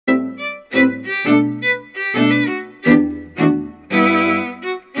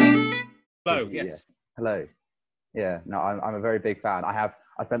Hello, Yeah. yes. Hello. Yeah, no, I'm a very big fan. I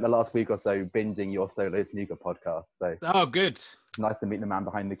spent the last week or so binging your solo snooker podcast. So Oh, good. it's nice to meet the man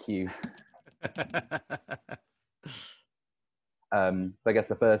behind the cue. So I guess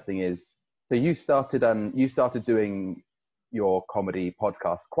the first thing is, so you started doing your comedy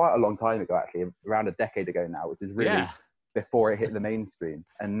podcast quite a long time ago, actually, around a decade ago now, which is really Yeah. before it hit the mainstream.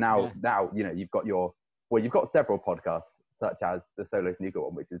 And now you've got several podcasts, such as the solo snooker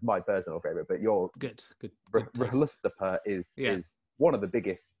one, which is my personal favorite, but your Good taste. is one of the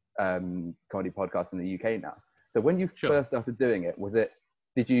biggest comedy podcasts in the UK now. So when you first started doing it,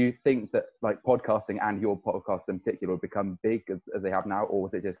 did you think that like podcasting and your podcast in particular would become big as they have now, or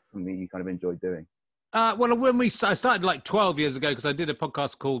was it just something you kind of enjoyed doing? Well, when I started like 12 years ago, because I did a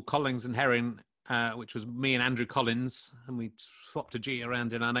podcast called Collins and Herring, which was me and Andrew Collins, and we swapped a G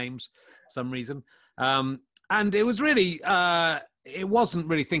around in our names for some reason. And it was really, it wasn't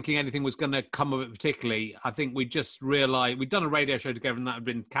really thinking anything was going to come of it particularly. I think we just realised, we'd done a radio show together and that had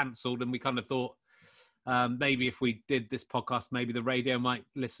been cancelled, and we kind of thought, maybe if we did this podcast, maybe the radio might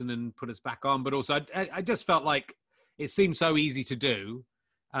listen and put us back on. But also, I just felt like it seemed so easy to do,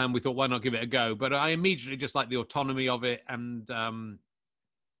 and we thought, why not give it a go? But I immediately just liked the autonomy of it, and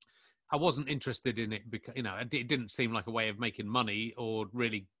I wasn't interested in it because it didn't seem like a way of making money or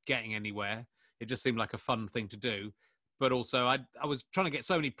really getting anywhere. It just seemed like a fun thing to do. But also, I was trying to get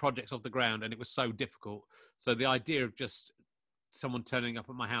so many projects off the ground, and it was so difficult. So the idea of just someone turning up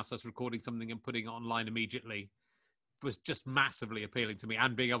at my house, us recording something and putting it online immediately was just massively appealing to me,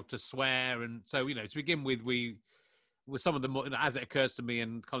 and being able to swear. And so, to begin with, with some of the more, as it occurs to me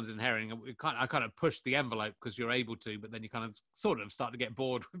and Collins and Herring, I kind of pushed the envelope because you're able to, but then you kind of sort of start to get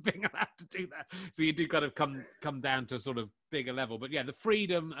bored with being allowed to do that. So you do kind of come down to a sort of bigger level. But yeah, the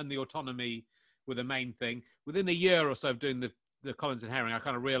freedom and the autonomy were the main thing. Within a year or so of doing the Collins and Herring, I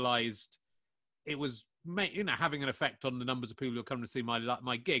kind of realised it was having an effect on the numbers of people who were coming to see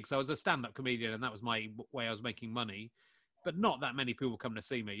my gigs. I was a stand-up comedian, and that was my way I was making money. But not that many people coming to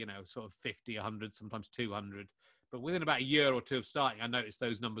see me, sort of 50, 100, sometimes 200. But within about a year or two of starting, I noticed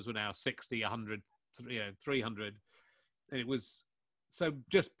those numbers were now 60, 100, 300. And it was, so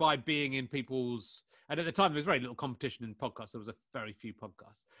just by being in people's, and at the time there was very little competition in podcasts. There was a very few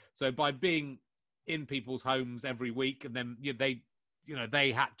podcasts. So by being in people's homes every week, and then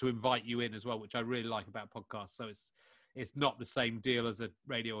they had to invite you in as well, which I really like about podcasts. So it's not the same deal as a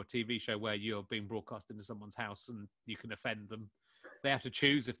radio or TV show where you're being broadcast into someone's house and you can offend them. They have to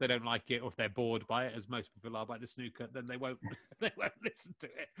choose if they don't like it, or if they're bored by it, as most people are by the snooker, then they won't listen to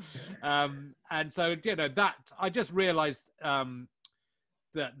it. And so, that I just realised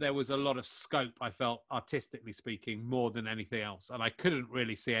that there was a lot of scope, I felt, artistically speaking, more than anything else. And I couldn't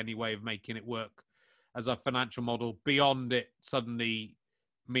really see any way of making it work as a financial model beyond it suddenly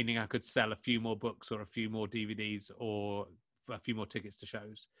meaning I could sell a few more books or a few more DVDs or a few more tickets to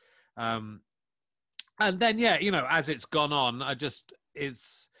shows. And then, as it's gone on, it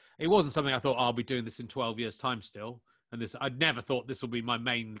wasn't something I thought I'll be doing this in 12 years time still. And I'd never thought this will be my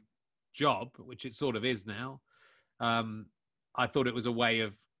main job, which it sort of is now. I thought it was a way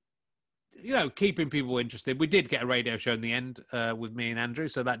of, keeping people interested. We did get a radio show in the end with me and Andrew,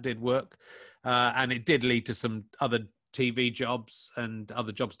 so that did work. And it did lead to some other TV jobs and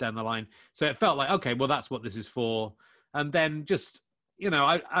other jobs down the line. So it felt like, okay, well, that's what this is for. And then just,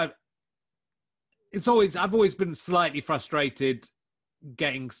 I've always been slightly frustrated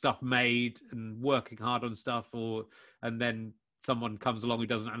getting stuff made and working hard on stuff, and then someone comes along who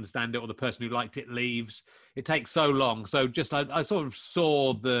doesn't understand it, or the person who liked it leaves. It takes so long. So just, I sort of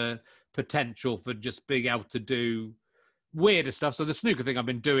saw the potential for just being able to do weirder stuff. So the snooker thing I've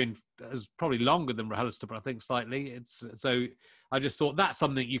been doing is probably longer than RHLSTP, but I think slightly. So I just thought that's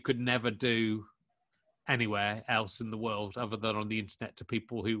something you could never do anywhere else in the world other than on the internet to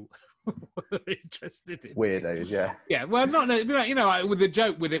people who were interested in weirdos. Yeah. Well, not with the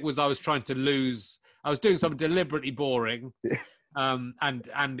joke with it was I was doing something deliberately boring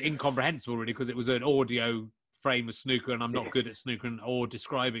and incomprehensible, really, because it was an audio frame of snooker, and I'm not good at snooker or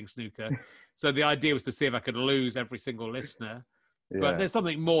describing snooker. So the idea was to see if I could lose every single listener. Yeah. But there's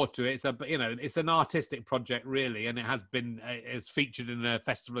something more to it. It's an artistic project, really, and it has been. It's featured in a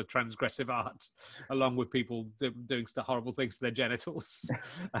festival of transgressive art, along with people doing horrible things to their genitals.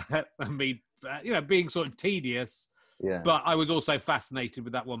 And me, being sort of tedious. Yeah. But I was also fascinated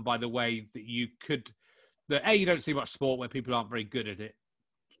with that one by the way that you don't see much sport where people aren't very good at it,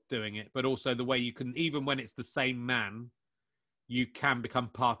 doing it, but also the way you can, even when it's the same man, you can become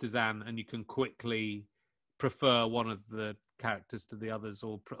partisan and you can quickly prefer one of the characters to the others,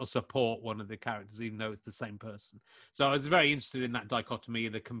 or support one of the characters, even though it's the same person. So I was very interested in that dichotomy,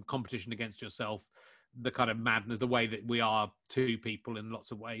 the competition against yourself, the kind of madness, the way that we are two people in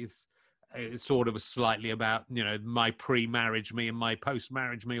lots of ways. It sort of was slightly about, you know, my pre-marriage me and my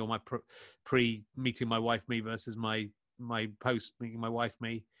post-marriage me, or my pre-meeting my wife me versus my post-meeting my wife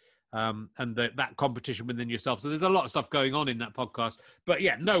me. And that competition within yourself. So there's a lot of stuff going on in that podcast. But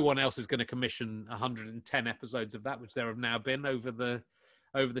yeah, no one else is going to commission 110 episodes of that, which there have now been over the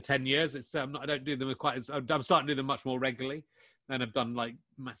 10 years. It's I don't do them quite as, I'm starting to do them much more regularly, and I've done like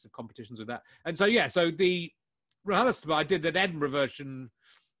massive competitions with that. And so yeah, so the rehearsal, I did an Edinburgh version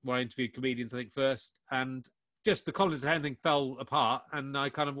where I interviewed comedians, I think, first, and just the Collins and Herring thing fell apart, and I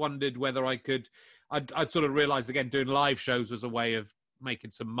kind of wondered whether I'd sort of realised again doing live shows was a way of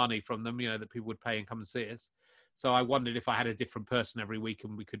making some money from them, you know, that people would pay and come and see us. So I wondered if I had a different person every week,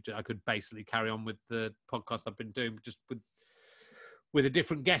 and I could basically carry on with the podcast I've been doing, just with a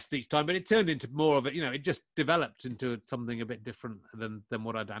different guest each time. But it turned into more of it, you know, it just developed into something a bit different than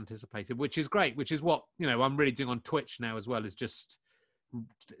what I'd anticipated, which is great, which is what, you know, I'm really doing on Twitch now as well, is just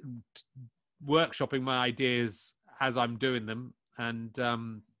workshopping my ideas as I'm doing them,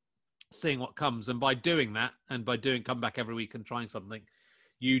 and seeing what comes. And by doing that, and by come back every week and trying something,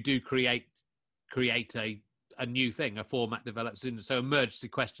 you do create a new thing, a format develops. So emergency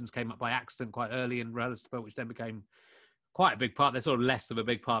questions came up by accident quite early in rehearsal, which then became quite a big part. They're sort of less of a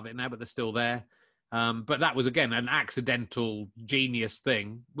big part of it now, but they're still there. But that was, again, an accidental genius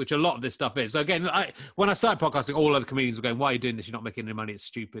thing, which a lot of this stuff is. So again, when I started podcasting, all other comedians were going, why are you doing this? You're not making any money. It's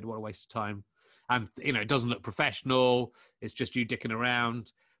stupid. What a waste of time. And, you know, it doesn't look professional. It's just you dicking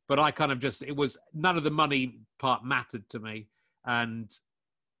around. But I kind of just, it was, none of the money part mattered to me. And,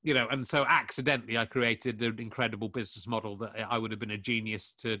 you know, and so accidentally I created an incredible business model that I would have been a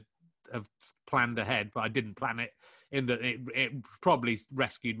genius to have planned ahead, but I didn't plan it, in that it probably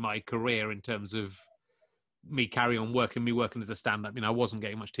rescued my career in terms of me working as a stand-up. You know, I wasn't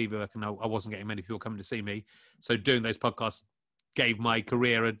getting much TV work, and I wasn't getting many people coming to see me. So doing those podcasts gave my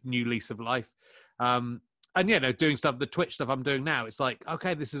career a new lease of life. And, you know, doing stuff, the Twitch stuff I'm doing now, it's like,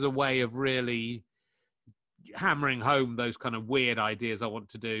 okay, this is a way of really hammering home those kind of weird ideas I want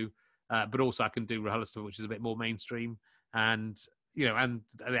to do. But also I can do rehearsal, which is a bit more mainstream. And, you know, and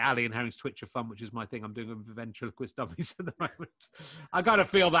the Ali and Herring's Twitch of Fun, which is my thing. I'm doing with ventriloquist dummies at the moment. I kind of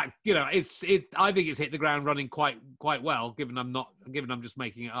feel that, you know, I think it's hit the ground running quite well, given I'm just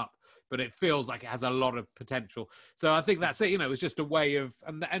making it up. But it feels like it has a lot of potential. So I think that's it. You know, it was just a way of,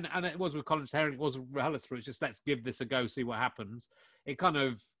 and it was with Collins Herring, it was rehearsal. It's just, let's give this a go, see what happens. It kind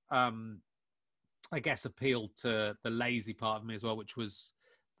of, I guess, appealed to the lazy part of me as well, which was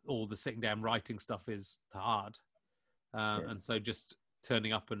all the sitting down writing stuff is hard. And so just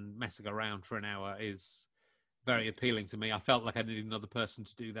turning up and messing around for an hour is very appealing to me. I felt like I needed another person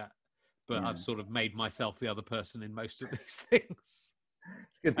to do that, but I've sort of made myself the other person in most of these things.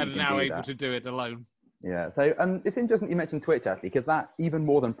 And now able to do it alone. Yeah. So it's interesting you mentioned Twitch, actually, because that, even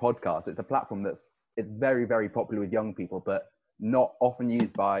more than podcasts, it's a platform it's very, very popular with young people, but not often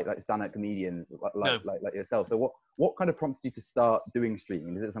used by like stand-up comedians like yourself. So what kind of prompted you to start doing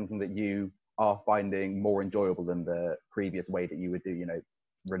streaming? Is it something that you are finding more enjoyable than the previous way that you would do, you know,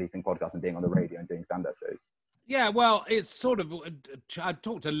 releasing podcasts and being on the radio and doing stand-up shows? Yeah, well, it's sort of, I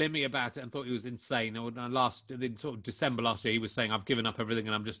talked to Limmy about it and thought he was insane. In sort of December last year, he was saying, I've given up everything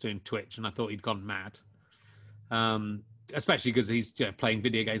and I'm just doing Twitch. And I thought he'd gone mad. Especially because he's, you know, playing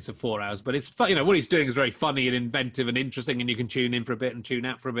video games for 4 hours. But it's fun, you know, what he's doing is very funny and inventive and interesting, and you can tune in for a bit and tune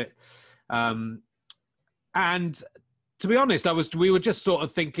out for a bit. And to be honest, we were just sort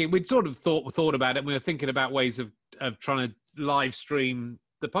of thinking, we'd sort of thought about it, and we were thinking about ways of trying to live stream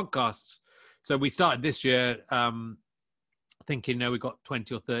the podcasts. So we started this year thinking, we've got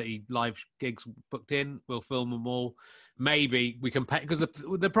 20 or 30 live gigs booked in. We'll film them all. Maybe we can pay, because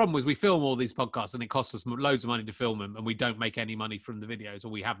the problem was we film all these podcasts and it costs us loads of money to film them, and we don't make any money from the videos, or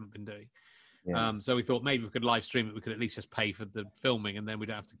we haven't been doing. Yeah. So we thought maybe we could live stream it. We could at least just pay for the filming, and then we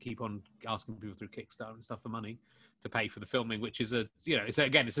don't have to keep on asking people through Kickstarter and stuff for money to pay for the filming, which is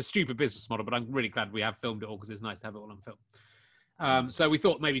it's a stupid business model, but I'm really glad we have filmed it all, because it's nice to have it all on film. So we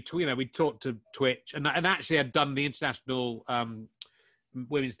thought maybe, we'd talk to Twitch, and actually I'd done the international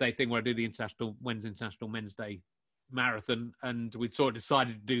Women's Day thing where I do the International Men's Day marathon, and we'd sort of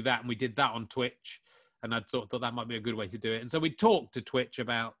decided to do that, and we did that on Twitch, and I thought that might be a good way to do it. And so we talked to Twitch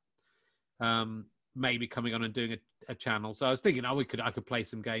about maybe coming on and doing a channel. So I was thinking, I could play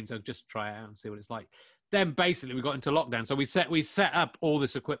some games. I'll just try it out and see what it's like. Then basically we got into lockdown. So we set up all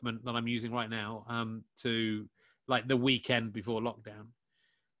this equipment that I'm using right now to like the weekend before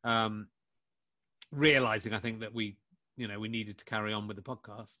lockdown, realizing I think that we we needed to carry on with the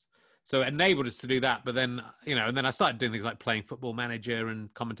podcast. So it enabled us to do that. But then, and then I started doing things like playing Football Manager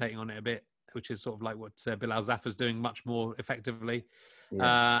and commentating on it a bit, which is sort of like what Bilal Zaffar's doing much more effectively.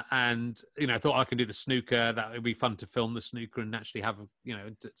 Yeah. And, I thought I can do the snooker. That would be fun to film the snooker and actually have,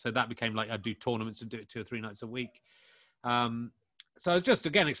 so that became like I'd do tournaments and do it 2 or 3 nights a week. So I was just,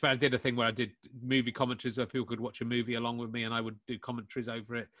 again, I did a thing where I did movie commentaries where people could watch a movie along with me and I would do commentaries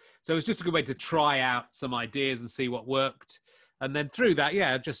over it. So it was just a good way to try out some ideas and see what worked. And then through that,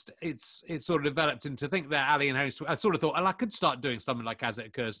 it sort of developed into, I think that Ali and Harry, I sort of thought, well, I could start doing something like As It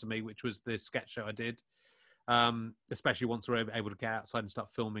Occurs to Me, which was the sketch show I did, especially once we're able to get outside and start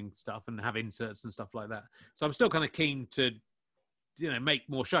filming stuff and have inserts and stuff like that. So I'm still kind of keen to, make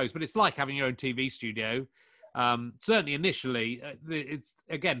more shows, but it's like having your own TV studio. Certainly initially, it's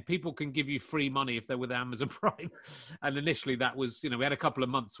again, people can give you free money if they're with Amazon Prime. And initially that was, we had a couple of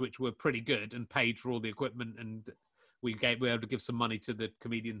months which were pretty good and paid for all the equipment, and we were able to give some money to the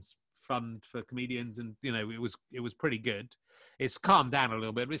comedians fund for comedians, and it was pretty good. It's calmed down a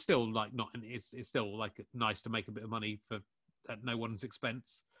little bit, but it's still like it's still like nice to make a bit of money at no one's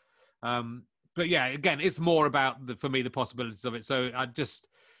expense. But yeah, again, it's more about for me the possibilities of it. So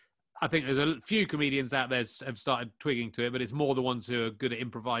I think there's a few comedians out there have started twigging to it, but it's more the ones who are good at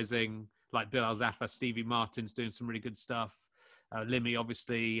improvising, like Bilal Zaffar, Stevie Martin's doing some really good stuff. Limmy,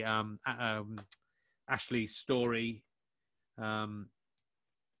 obviously, Ashley Story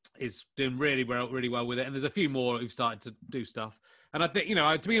is doing really well with it. And there's a few more who've started to do stuff. And I think,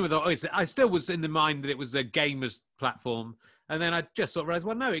 to begin with, I still was in the mind that it was a gamer's platform. And then I just sort of realized,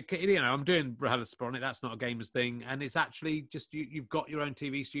 well, no, I'm doing rehearsal on it. That's not a gamer's thing. And it's actually just, you've got your own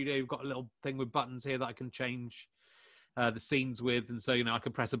TV studio. You've got a little thing with buttons here that I can change the scenes with. And so, I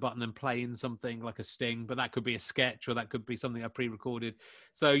could press a button and play in something like a sting, but that could be a sketch or that could be something I pre-recorded.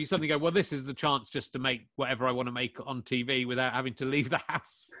 So you suddenly go, well, this is the chance just to make whatever I want to make on TV without having to leave the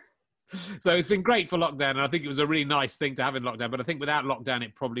house. So it's been great for lockdown, and I think it was a really nice thing to have in lockdown. But I think without lockdown,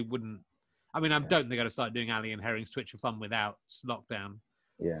 it probably wouldn't. I mean, I don't think I'd have started doing Ali and Herring's Twitch for Fun without lockdown.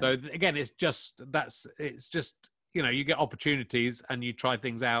 Yeah. So again, it's just you get opportunities and you try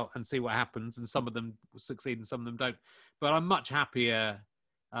things out and see what happens, and some of them succeed and some of them don't. But I'm much happier.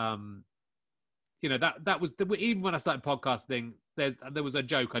 That was even when I started podcasting. There was a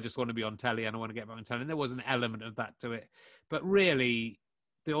joke. I just want to be on telly and I want to get back on telly, and there was an element of that to it. But really,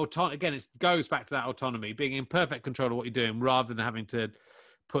 again, it goes back to that autonomy, being in perfect control of what you're doing, rather than having to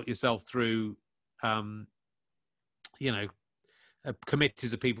put yourself through,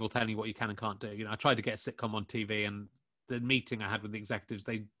 committees of people telling you what you can and can't do. I tried to get a sitcom on TV, and the meeting I had with the executives,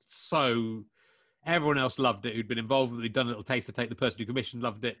 everyone else loved it who'd been involved with it, who'd done a little taster tape. The person who commissioned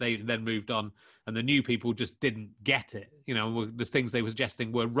loved it. They then moved on, and the new people just didn't get it. The things they were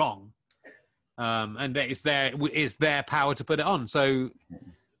suggesting were wrong. And it's their power to put it on. So,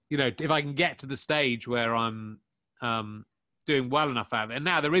 if I can get to the stage where I'm doing well enough out of it, and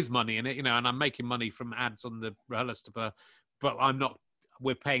now there is money in it, and I'm making money from ads on the Rehearster, but I'm not.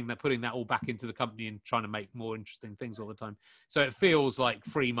 We're putting that all back into the company and trying to make more interesting things all the time. So it feels like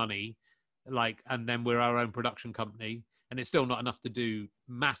free money, and then we're our own production company. And it's still not enough to do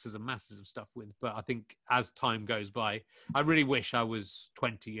masses and masses of stuff with. But I think as time goes by, I really wish I was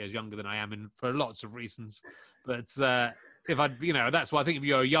 20 years younger than I am, and for lots of reasons. But that's why I think if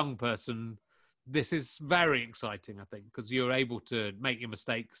you're a young person, this is very exciting, I think, because you're able to make your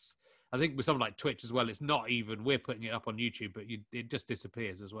mistakes. I think with something like Twitch as well, it's not even, we're putting it up on YouTube, but it just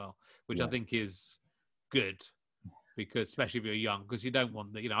disappears as well, which I think is good. Because especially if you're young, because you don't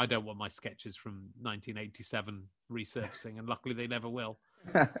want I don't want my sketches from 1987 resurfacing, and luckily they never will,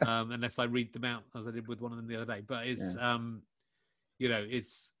 unless I read them out as I did with one of them the other day. But it's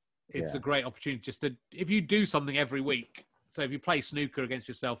it's a great opportunity just to, if you do something every week. So if you play snooker against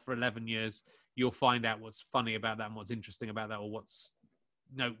yourself for 11 years, you'll find out what's funny about that and what's interesting about that, or what's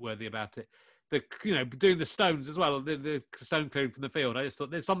noteworthy about it. Doing the stones as well, the stone clearing from the field. I just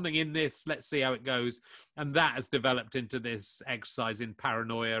thought there's something in this. Let's see how it goes. And that has developed into this exercise in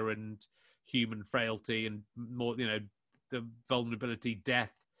paranoia and human frailty and more, the vulnerability,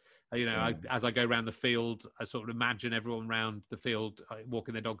 death. As I go around the field, I sort of imagine everyone around the field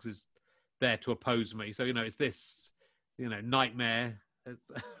walking their dogs is there to oppose me. So, it's this, nightmare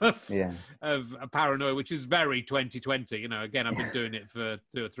of a paranoia, which is very 2020. Again, I've been doing it for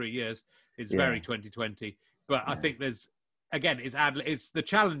 2 or 3 years. It's very 2020. But I think there's, again, it's the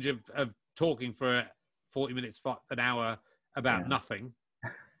challenge of talking for 40 minutes, an hour about nothing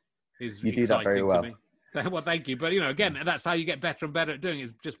is you do that very well. To me. Well, thank you. But, again, that's how you get better and better at doing it,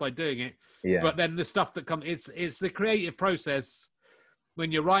 is just by doing it. Yeah. But then the stuff that comes, it's the creative process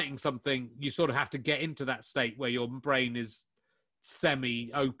when you're writing something, you sort of have to get into that state where your brain is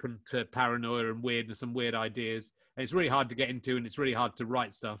semi-open to paranoia and weirdness and weird ideas. And it's really hard to get into, and it's really hard to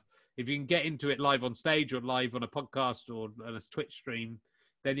write stuff. If you can get into it live on stage or live on a podcast or on a Twitch stream,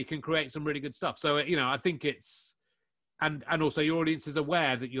 then you can create some really good stuff. So, I think it's, and also your audience is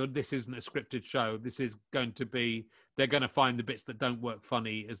aware that this isn't a scripted show. This is going to be, they're going to find the bits that don't work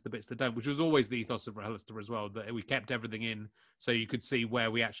funny as the bits that don't, which was always the ethos of RHLSTP as well, that we kept everything in so you could see where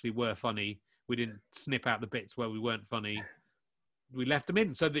we actually were funny. We didn't snip out the bits where we weren't funny. We left them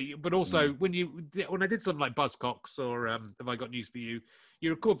in. So that, but also when I did something like Buzzcocks or Have I Got News for You, you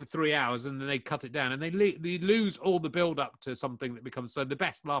record for 3 hours and then they cut it down and they lose all the build up to something that becomes, so the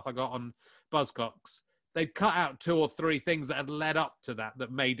best laugh I got on Buzzcocks, they'd cut out 2 or 3 things that had led up to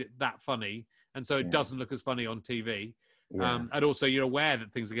that made it that funny. And so it doesn't look as funny on TV. Yeah. And also you're aware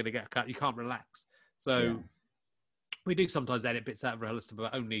that things are going to get cut. You can't relax. So we do sometimes edit bits out of RHLSTP,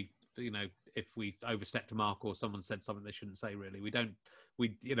 but only, if we overstepped a mark or someone said something they shouldn't say, really.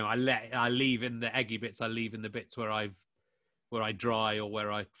 I leave in the eggy bits. I leave in the bits where I dry or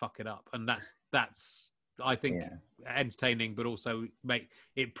where I fuck it up. And that's I think entertaining, but also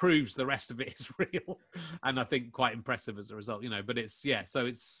it proves the rest of it is real. And I think quite impressive as a result, but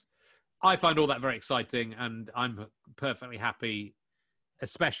I find all that very exciting and I'm perfectly happy,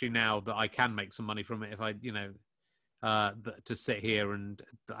 especially now that I can make some money from it. If I, to sit here and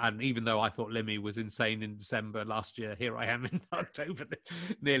even though I thought Limmy was insane in December last year, here I am in October,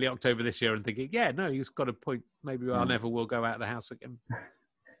 nearly October this year, and thinking, he's got a point. Maybe I never will go out of the house again.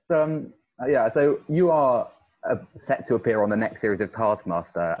 So you are set to appear on the next series of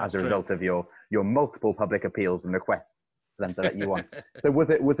Taskmaster as a result of your multiple public appeals and requests for them to let you on. So was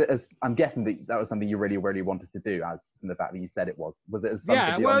it as, I'm guessing that was something you really, really wanted to do, as from the fact that you said it was it as fun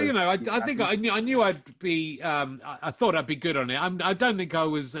to be on I think I knew I'd be, I thought I'd be good on it. I don't think I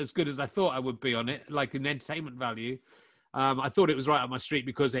was as good as I thought I would be on it, like in entertainment value. I thought it was right up my street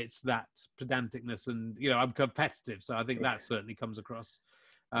because it's that pedanticness and, I'm competitive. So I think that certainly comes across.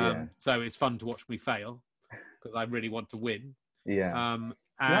 So it's fun to watch me fail because I really want to win. And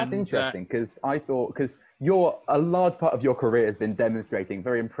that's interesting because a large part of your career has been demonstrating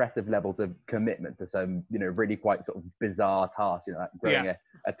very impressive levels of commitment to some, really quite sort of bizarre tasks, like growing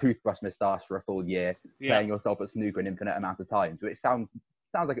a toothbrush moustache for a full year, playing yourself at snooker an infinite amount of times, which sounds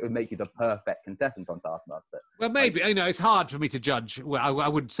like it would make you the perfect contestant on Taskmaster. Well, maybe, it's hard for me to judge. Well, I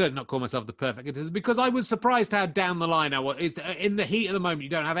would certainly not call myself the perfect contestant because I was surprised how down the line I was. It's, in the heat of the moment, you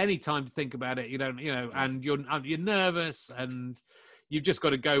don't have any time to think about it. You don't, and you're nervous and you've just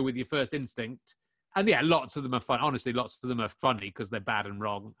got to go with your first instinct. And lots of them are fun. Honestly, lots of them are funny because they're bad and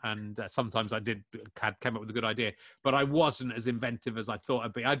wrong. And sometimes I came up with a good idea, but I wasn't as inventive as I thought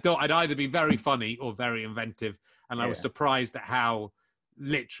I'd be. I thought I'd either be very funny or very inventive. And I was surprised at how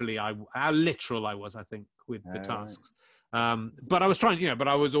literal I was, I think, with the tasks. But I was trying, but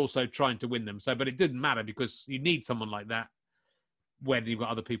I was also trying to win them. But it didn't matter because you need someone like that when you've got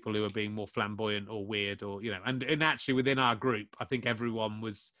other people who are being more flamboyant or weird or, and actually within our group, I think everyone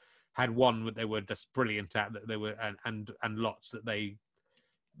had one that they were just brilliant at, that they were, and lots that they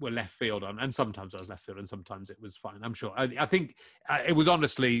were left field on. And sometimes I was left field and sometimes it was fine. I'm sure. I think it was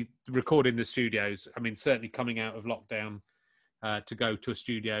honestly recording the studios. I mean, certainly coming out of lockdown, to go to a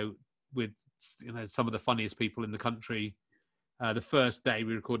studio with some of the funniest people in the country. The first day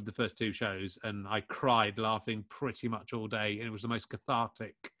we recorded the first 2 shows and I cried laughing pretty much all day, and it was the most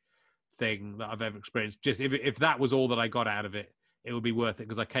cathartic thing that I've ever experienced. Just if that was all that I got out of it, it would be worth it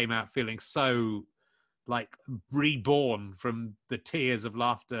because I came out feeling so like reborn from the tears of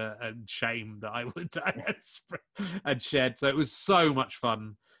laughter and shame that I had shed. So it was so much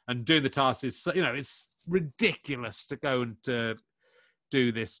fun, and doing the task is, it's ridiculous to go and to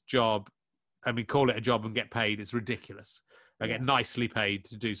do this job. I mean, call it a job and get paid. It's ridiculous. I get nicely paid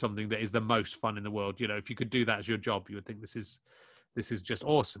to do something that is the most fun in the world. If you could do that as your job, you would think this is just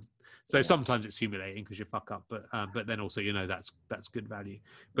awesome. So sometimes it's humiliating because you fuck up, but then also, that's good value.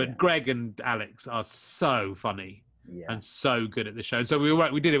 But Greg and Alex are so funny and so good at the show. And so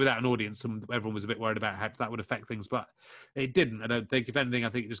we did it without an audience, and everyone was a bit worried about how that would affect things, but it didn't. I don't think. If anything, I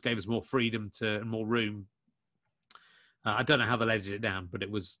think it just gave us more freedom and more room. I don't know how they'll edit it down, but it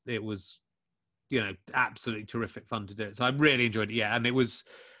was absolutely terrific fun to do it. So I really enjoyed it. And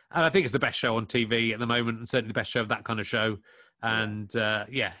I think it's the best show on TV at the moment, and certainly the best show of that kind of show. And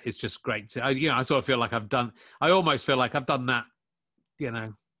it's just great. I sort of feel like I almost feel like I've done that.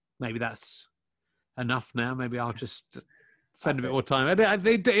 Maybe that's enough now. Maybe I'll just spend a bit more time.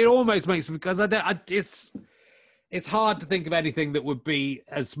 It almost makes me, because it's hard to think of anything that would be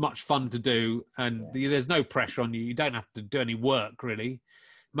as much fun to do, and there's no pressure on you. You don't have to do any work, really.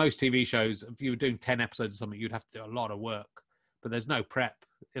 Most TV shows, if you were doing 10 episodes or something, you'd have to do a lot of work, but there's no prep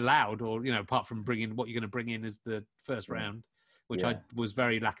allowed, or, you know, apart from bringing what you're going to bring in as the first round, which I was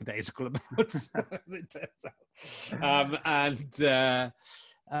very lackadaisical about, as it turns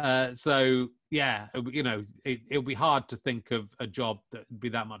out. So, yeah, you know, it'll be hard to think of a job that would be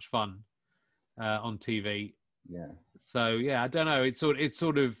that much fun on TV. Yeah. So, yeah, I don't know. It's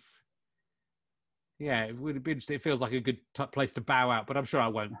sort of, yeah, it would be interesting. It feels like a good place to bow out, but I'm sure I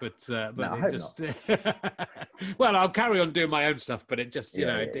won't. But no, I it hope just, not. well, I'll carry on doing my own stuff, but it just, you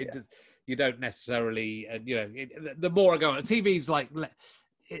know, it just, you don't necessarily, you know, the more I go on, TV's like,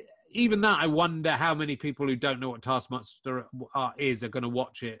 even that, I wonder how many people who don't know what Taskmaster is are going to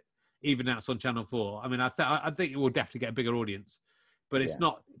watch it, even now it's on Channel 4. I mean, I think it will definitely get a bigger audience, but it's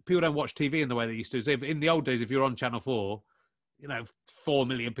not, people don't watch TV in the way they used to. So in the old days, if you're on Channel 4, you know, 4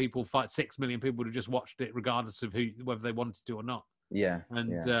 million people, 6 million people would have just watched it regardless of whether they wanted to or not. Yeah.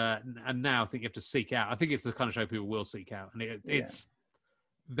 And now I think you have to seek out. I think it's the kind of show people will seek out, and it's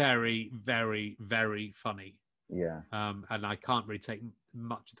very, very, very funny. Yeah. And I can't really take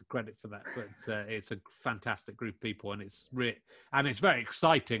much of the credit for that, but it's a fantastic group of people, and it's very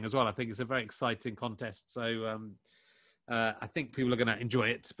exciting as well. I think it's a very exciting contest. So I think people are going to enjoy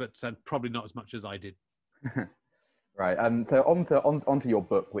it, but probably not as much as I did. Right. So onto your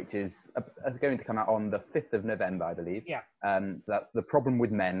book, which is going to come out on the 5th of November, I believe. Yeah. So that's The Problem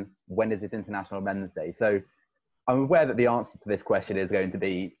with Men. When is it International Men's Day? So I'm aware that the answer to this question is going to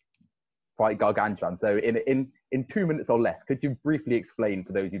be quite gargantuan. So in 2 minutes or less, could you briefly explain,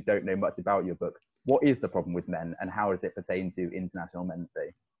 for those who don't know much about your book, what is the problem with men and how does it pertain to International Men's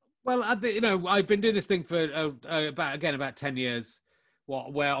Day? Well, you know, I've been doing this thing for about 10 years.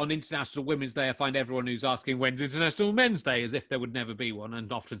 Where on International Women's Day, I find everyone who's asking when's International Men's Day as if there would never be one,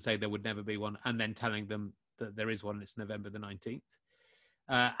 and often say there would never be one, and then telling them that there is one, and it's November the 19th.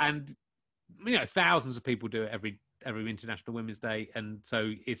 And, you know, thousands of people do it every International Women's Day. And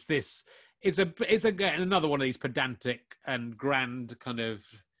so it's again another one of these pedantic and grand kind of,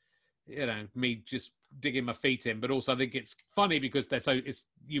 you know, me just digging my feet in, but also I think it's funny because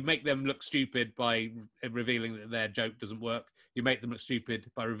you make them look stupid by revealing that their joke doesn't work. You make them look stupid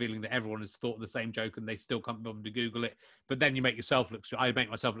by revealing that everyone has thought the same joke and they still can't bother to Google it. But then you make yourself look stupid. I make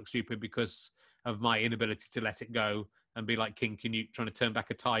myself look stupid because of my inability to let it go and be like King Canute trying to turn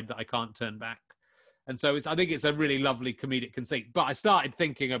back a tide that I can't turn back. And so I think it's a really lovely comedic conceit. But I started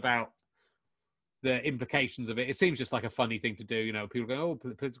thinking about the implications of it. It seems just like a funny thing to do. You know, people go, oh,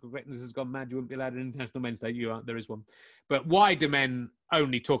 political correctness has gone mad. You wouldn't be allowed an International Men's Day. There is one. But why do men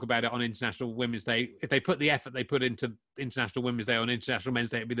only talk about it on International Women's Day? If they put the effort they put into International Women's Day on International Men's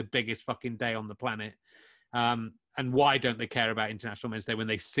Day, it'd be the biggest fucking day on the planet. And why don't they care about International Men's Day when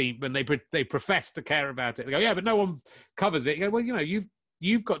they profess to care about it? They go, yeah, but no one covers it. You go, well, you know,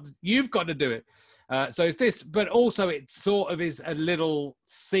 you've got to do it. So it's this, but also it sort of is a little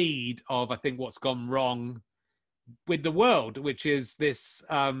seed of, I think, what's gone wrong with the world, which is this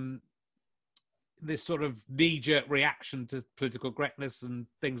this sort of knee-jerk reaction to political correctness and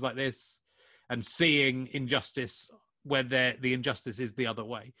things like this, and seeing injustice where the injustice is the other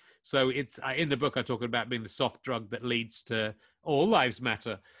way. So it's in the book I talk about being the soft drug that leads to all lives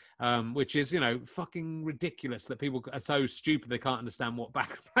matter. Which is, you know, fucking ridiculous that people are so stupid they can't understand what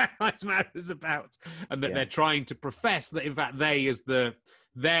Black Lives Matter is about, and that they're trying to profess that in fact they're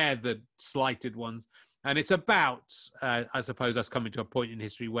the slighted ones. And it's about, I suppose, us coming to a point in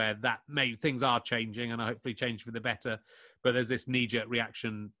history where things are changing, and hopefully change for the better. But there's this knee-jerk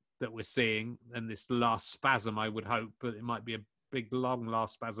reaction that we're seeing, and this last spasm, I would hope, but it might be a big, long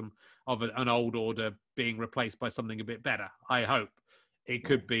last spasm of an old order being replaced by something a bit better. I hope. It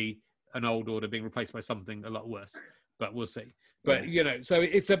could be an old order being replaced by something a lot worse, but we'll see. But, you know, so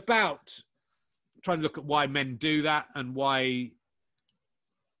it's about trying to look at why men do that and why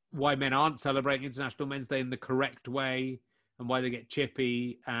men aren't celebrating International Men's Day in the correct way and why they get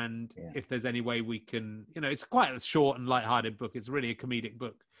chippy. And if there's any way we can, you know, it's quite a short and lighthearted book. It's really a comedic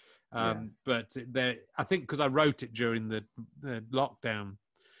book. But I think because I wrote it during the lockdown,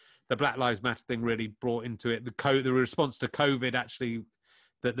 the Black Lives Matter thing really brought into it the response to COVID, actually,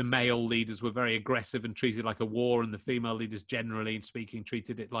 that the male leaders were very aggressive and treated it like a war, and the female leaders, generally speaking,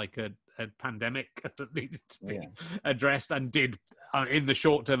 treated it like a pandemic that needed to be addressed, and did, in the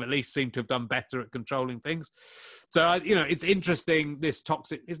short term at least, seem to have done better at controlling things. So, you know, it's interesting, it's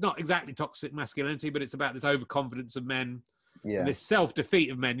not exactly toxic masculinity, but it's about this overconfidence of men, and this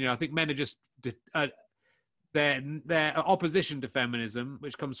self-defeat of men. You know, I think men are just... their opposition to feminism,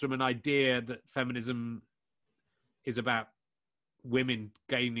 which comes from an idea that feminism is about women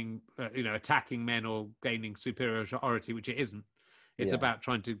gaining, attacking men or gaining superiority, which it isn't. It's about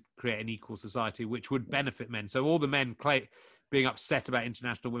trying to create an equal society which would benefit men. So all the men being upset about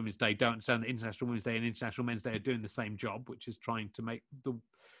International Women's Day don't understand that International Women's Day and International Men's Day are doing the same job, which is trying to make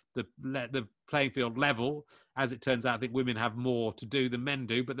the playing field level. As it turns out, I think women have more to do than men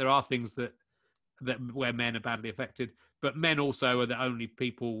do, but there are things that where men are badly affected. But men also are the only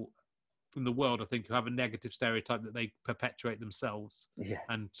people in the world, I think, who have a negative stereotype that they perpetuate themselves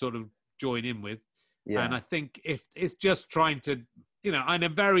and sort of join in with. And I think if it's just trying to, in a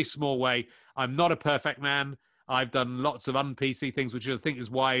very small way, I'm not a perfect man. I've done lots of un-PC things, which I think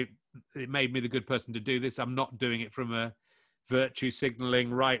is why it made me the good person to do this. I'm not doing it from a virtue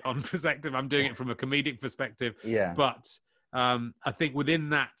signaling right on perspective. I'm doing it from a comedic perspective. But I think within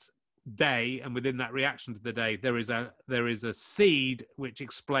that day and within that reaction to the day, there is a seed which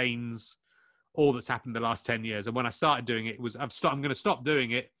explains all that's happened the last 10 years. And when I started doing it, I'm going to stop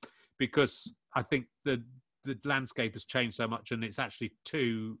doing it because I think the landscape has changed so much, and it's actually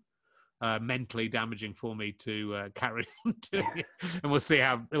too mentally damaging for me to carry on doing it. And we'll see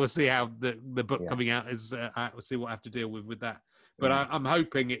how the book coming out is. We'll see what I have to deal with that. But I'm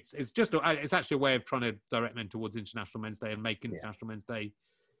hoping it's actually a way of trying to direct men towards International Men's Day and make International Men's Day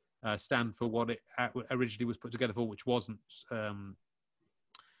stand for what it originally was put together for, which wasn't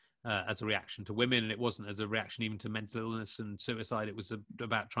as a reaction to women, and it wasn't as a reaction even to mental illness and suicide. It was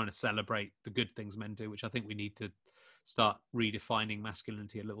about trying to celebrate the good things men do, which I think we need to start redefining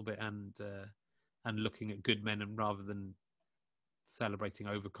masculinity a little bit and looking at good men, and rather than celebrating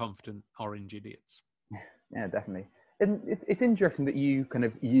overconfident orange idiots. Yeah, definitely. And it's interesting that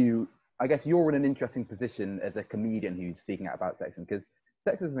I guess you're in an interesting position as a comedian who's speaking out about sexism, because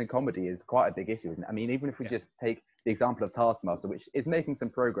sexism in comedy is quite a big issue, isn't it? I mean, even if we just take the example of Taskmaster, which is making some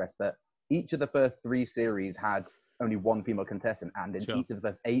progress, but each of the first 3 series had only one female contestant, and in each of the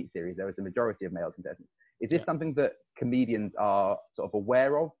first 8 series, there was a majority of male contestants. Is this something that comedians are sort of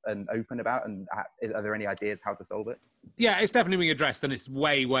aware of and open about, and are there any ideas how to solve it? Yeah, it's definitely being addressed, and it's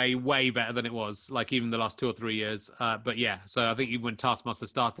way, way, way better than it was, like even the last 2 or 3 years. But yeah, so I think even when Taskmaster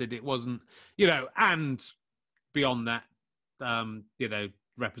started, it wasn't, and beyond that,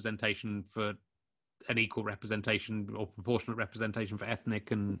 representation for an equal representation or proportionate representation for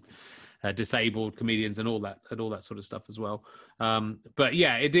ethnic and disabled comedians and all that sort of stuff as well. But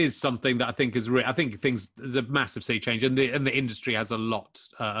yeah, it is something that I think is I think there's a massive sea change, and the industry has a lot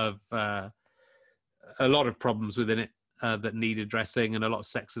of problems within it that need addressing, and a lot of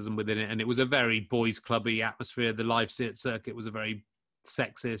sexism within it. And it was a very boys clubby atmosphere. The live circuit was a very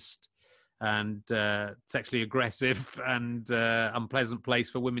sexist and sexually aggressive and unpleasant place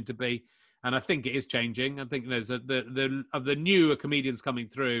for women to be. And I think it is changing. I think there's of the newer comedians coming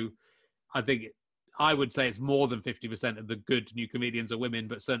through, I would say it's more than 50% of the good new comedians are women,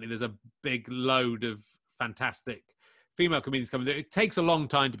 but certainly there's a big load of fantastic female comedians coming through. It takes a long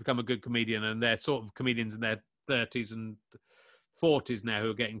time to become a good comedian, and they're sort of comedians in their 30s and 40s now who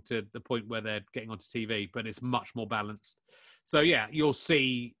are getting to the point where they're getting onto TV, but it's much more balanced. So yeah, you'll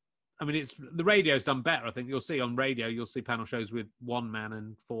see. I mean, the radio's done better. I think you'll see on radio, you'll see panel shows with 1 man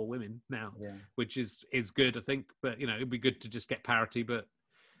and 4 women now, which is good, I think. But it'd be good to just get parity. But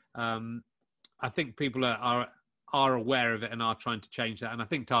I think people are aware of it and are trying to change that. And I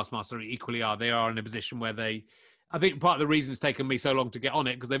think Taskmaster equally are. They are in a position where I think part of the reason it's taken me so long to get on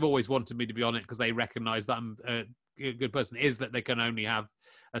it, because they've always wanted me to be on it, because they recognise that I'm a good person, is that they can only have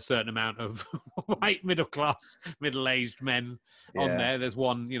a certain amount of white middle-class, middle-aged men on there. There's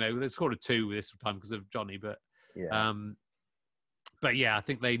one, there's sort of 2 this time because of Johnny, but yeah, I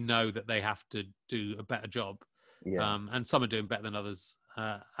think they know that they have to do a better job, and some are doing better than others,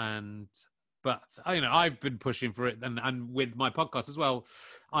 But I've been pushing for it, and with my podcast as well.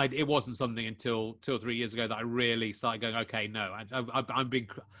 It wasn't something until 2 or 3 years ago that I really started going, okay, no,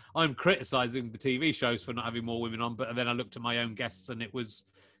 I'm criticising the TV shows for not having more women on, but then I looked at my own guests, and it was,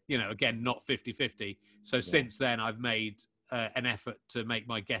 again, not 50-50. So since then, I've made an effort to make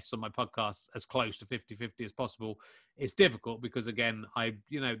my guests on my podcast as close to 50-50 as possible. It's difficult because, again,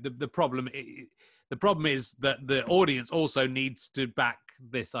 the problem is that the audience also needs to back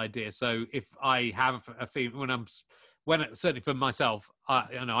this idea. So if I have a female, certainly for myself,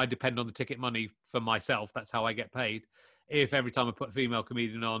 I depend on the ticket money for myself. That's how I get paid. If every time I put a female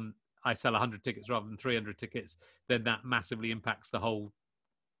comedian on, I sell 100 tickets rather than 300 tickets, then that massively impacts the whole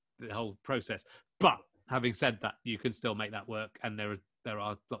process. But having said that, you can still make that work, and there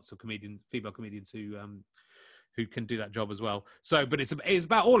are lots of female comedians who can do that job as well. So, but it's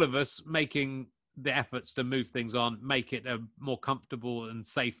about all of us making the efforts to move things on, make it a more comfortable and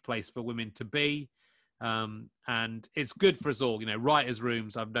safe place for women to be, And it's good for us all. You know, writers'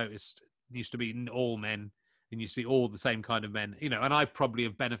 rooms, I've noticed, used to be all men and used to be all the same kind of men, you know, and I probably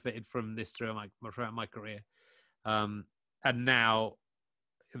have benefited from this throughout my career. And now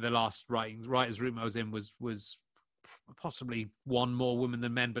the last writers' room I was in was possibly one more women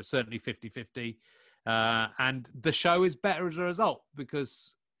than men, but certainly 50-50. And the show is better as a result,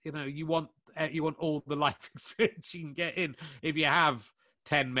 because, you know, you want all the life experience you can get in. If you have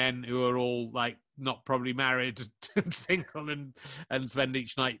 10 men who are all like not probably married and single and spend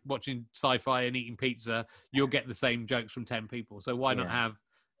each night watching sci-fi and eating pizza, you'll get the same jokes from 10 people. So why not have,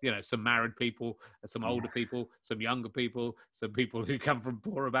 you know, some married people, some older people, some younger people, some people who come from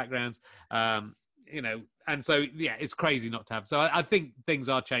poorer backgrounds, you know, and so, yeah, it's crazy not to have. So I think things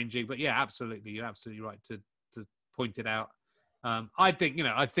are changing, but yeah, absolutely. You're absolutely right to point it out. I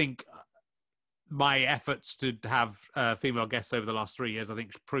think my efforts to have female guests over the last 3 years, I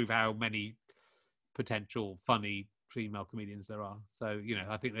think, prove how many potential funny female comedians there are. So, you know,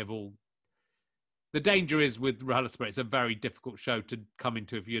 I think they've all... The danger is with Rehearsal Spirit, it's a very difficult show to come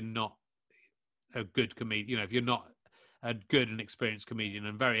into if you're not a good comedian. You know, if you're not a good and experienced comedian,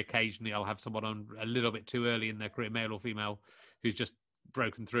 and very occasionally I'll have someone on a little bit too early in their career, male or female, who's just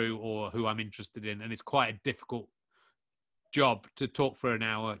broken through or who I'm interested in. And it's quite a difficult job to talk for an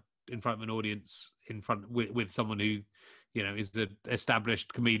hour in front of an audience, with someone who, you know, is the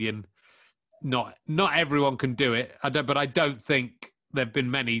established comedian. Not everyone can do it. But I don't think there've been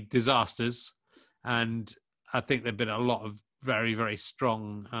many disasters, and I think there've been a lot of very, very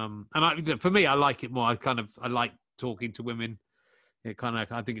strong. For me, I like it more. I like talking to women. I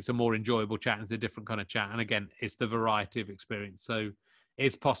think it's a more enjoyable chat. It's a different kind of chat, and again, it's the variety of experience. So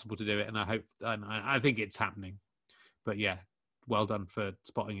it's possible to do it, and I think it's happening. But yeah, well done for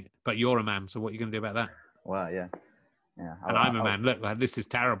spotting it. But you're a man, so what are you going to do about that? Well, yeah. And I'm a man. Look, this is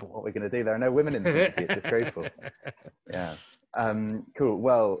terrible. What are we going to do? There are no women in the community. It's disgraceful. Yeah. Cool.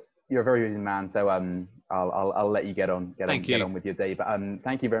 Well, you're a very busy man, so I'll let you get on with your day. But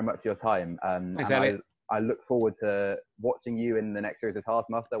thank you very much for your time. Thanks, Elliot. I look forward to watching you in the next series of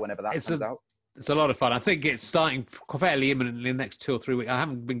Taskmaster whenever that comes out. It's a lot of fun. I think it's starting fairly imminently in the next 2 or 3 weeks. I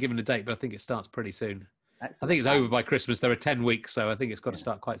haven't been given a date, but I think it starts pretty soon. Excellent. I think it's over by Christmas. There are 10 weeks, so I think it's got to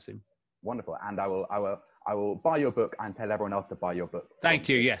start quite soon. Wonderful. And I will buy your book and tell everyone else to buy your book. Thank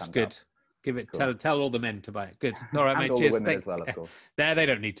you. Yes, good. Out. Give it. Cool. Tell all the men to buy it. Good. All right, and mate. All cheers. The women as well, of course. They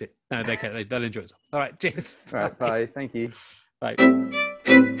don't need to. No, they can. They'll enjoy it. All right. Cheers. All right. Bye. Thank you. Bye.